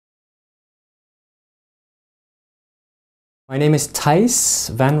My name is Thijs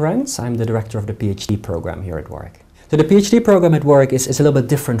van Rens. I'm the director of the PhD program here at Warwick. So the PhD program at Warwick is a little bit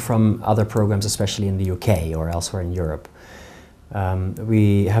different from other programs, especially in the UK or elsewhere in Europe.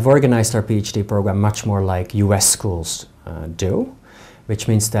 We have organized our PhD program much more like US schools do, which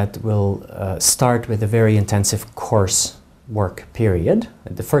means that we'll start with a very intensive course work period.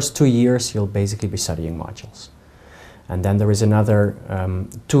 The first 2 years you'll basically be studying modules. And then there is another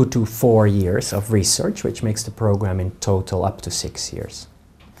 2 to 4 years of research, which makes the program in total up to 6 years.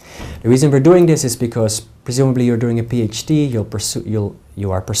 The reason we're doing this is because presumably you're doing a PhD,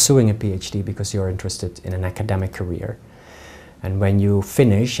 you are pursuing a PhD because you're interested in an academic career. And when you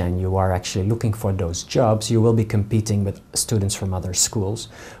finish and you are actually looking for those jobs, you will be competing with students from other schools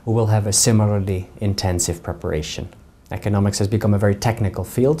who will have a similarly intensive preparation. Economics has become a very technical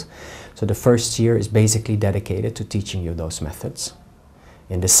field, so the first year is basically dedicated to teaching you those methods.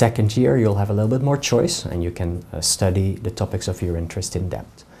 In the second year you'll have a little bit more choice and you can study the topics of your interest in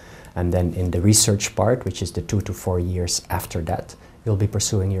depth. And then in the research part, which is the 2 to 4 years after that, you'll be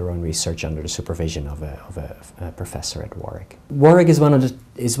pursuing your own research under the supervision of a professor at Warwick. Warwick is one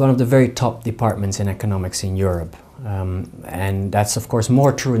of the very top departments in economics in Europe. And that's of course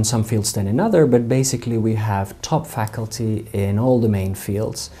more true in some fields than in others, but basically we have top faculty in all the main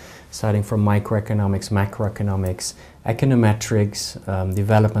fields, starting from microeconomics, macroeconomics, econometrics,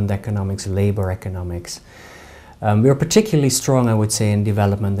 development economics, labor economics. We are particularly strong, I would say, in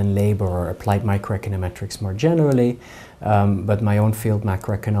development and labor or applied microeconometrics more generally, but my own field,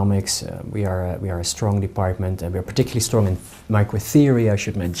 macroeconomics, we are a strong department, and we are particularly strong in microtheory, I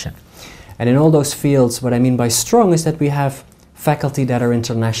should mention. And in all those fields, what I mean by strong is that we have faculty that are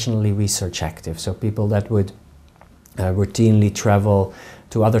internationally research active, so people that would routinely travel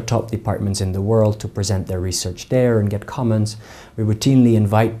to other top departments in the world to present their research there and get comments. We routinely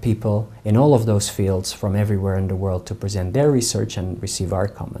invite people in all of those fields from everywhere in the world to present their research and receive our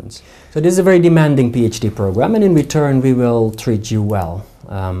comments. So this is a very demanding PhD program, and in return we will treat you well.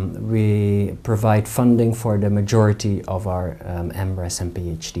 We provide funding for the majority of our MRes and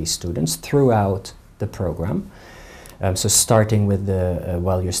PhD students throughout the program. So starting with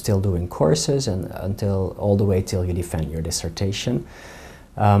while you're still doing courses and until all the way till you defend your dissertation.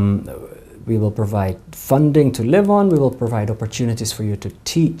 We will provide funding to live on, we will provide opportunities for you to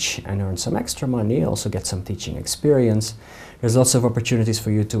teach and earn some extra money, also get some teaching experience. There's lots of opportunities for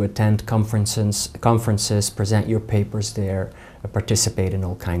you to attend conferences, present your papers there, participate in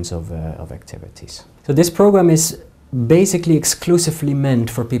all kinds of activities. So this program is basically exclusively meant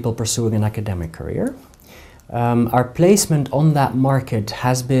for people pursuing an academic career. Our placement on that market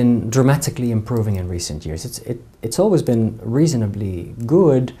has been dramatically improving in recent years. It's always been reasonably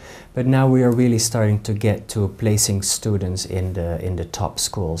good, but now we are really starting to get to placing students in the top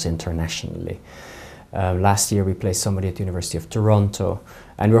schools internationally. Last year we placed somebody at the University of Toronto,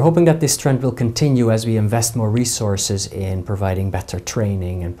 and we're hoping that this trend will continue as we invest more resources in providing better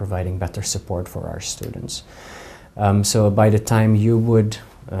training and providing better support for our students. So by the time you would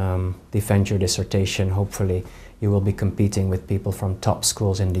defend your dissertation, hopefully you will be competing with people from top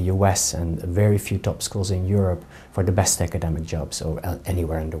schools in the US and very few top schools in Europe for the best academic jobs or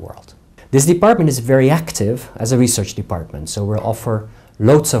anywhere in the world. This department is very active as a research department, so we'll offer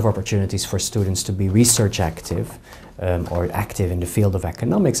loads of opportunities for students to be research active or active in the field of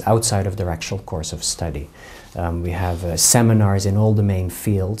economics outside of their actual course of study. We have seminars in all the main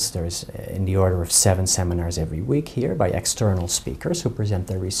fields. There's in the order of 7 seminars every week here by external speakers who present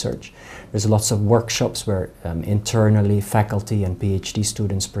their research. There's lots of workshops where internally faculty and PhD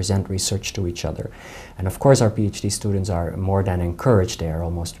students present research to each other. And of course our PhD students are more than encouraged, they are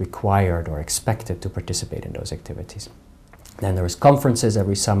almost required or expected to participate in those activities. Then there is conferences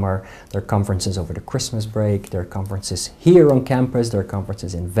every summer, there are conferences over the Christmas break, there are conferences here on campus, there are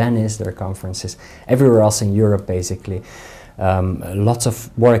conferences in Venice, there are conferences everywhere else in Europe basically. Lots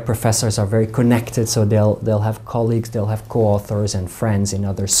of Warwick professors are very connected, so they'll have colleagues, they'll have co-authors and friends in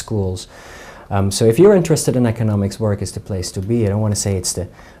other schools. So if you're interested in economics, Warwick is the place to be. I don't want to say it's the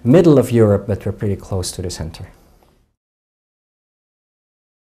middle of Europe, but we're pretty close to the center.